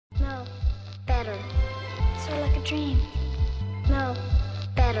so like a dream. No,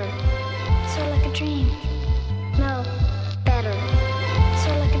 better, so like a dream. No, better, so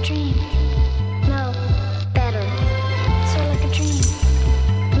like a dream. No, better, so like a dream.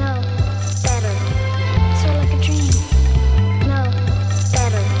 No, better, so like a dream. No, better,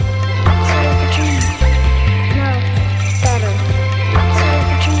 so like a dream. No, better, so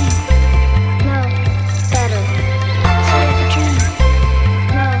like a dream. No, better, so like a dream.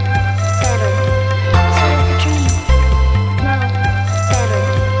 No, better, so like a dream. No, better,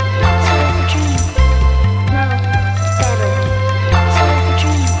 so like a dream. No, better, so like a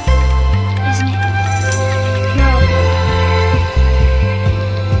dream. Isn't it? No.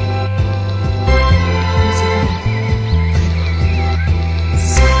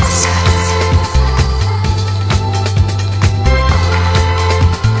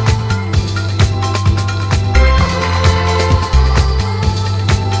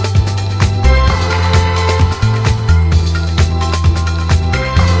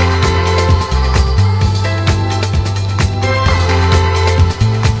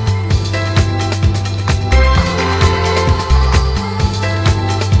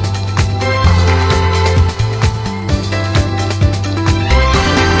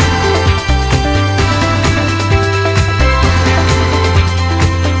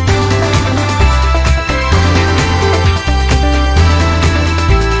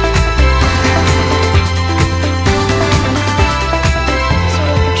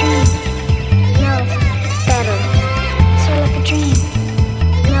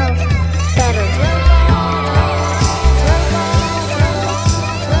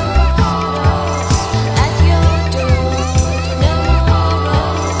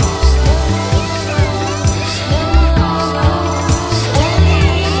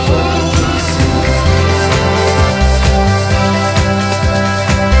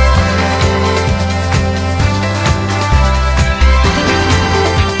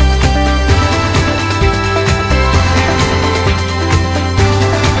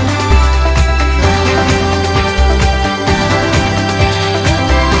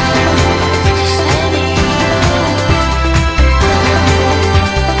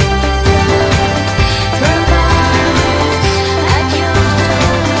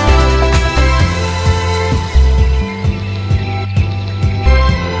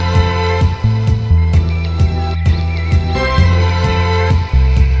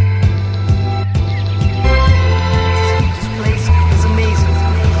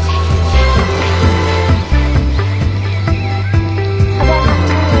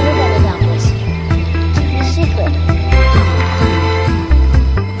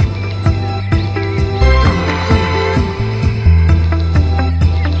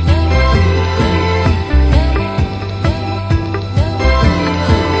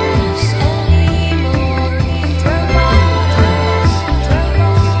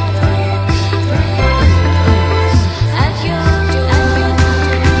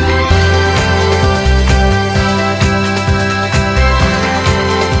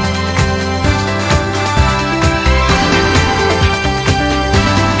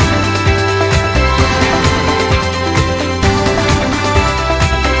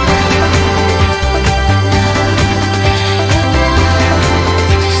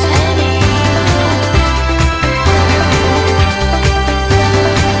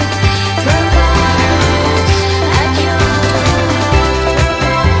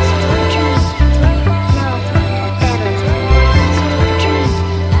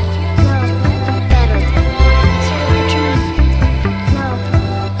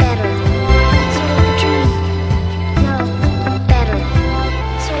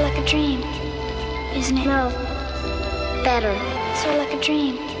 Isn't it? No, better, so like a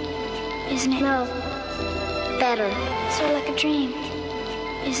dream. Isn't it? No, better, so like a dream.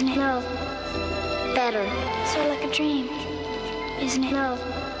 Isn't it? No, better, so like a dream. Isn't it? No,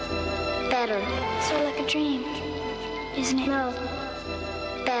 better, so like a dream. Isn't it? No,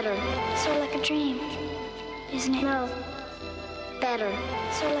 better, so like a dream. Isn't it? No, better,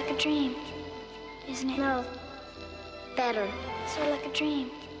 so like a dream. Isn't it? No, better, so like a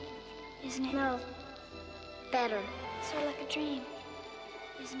dream. Isn't it? No, better, so like a dream.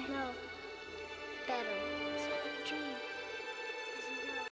 Isn't it? No, better, so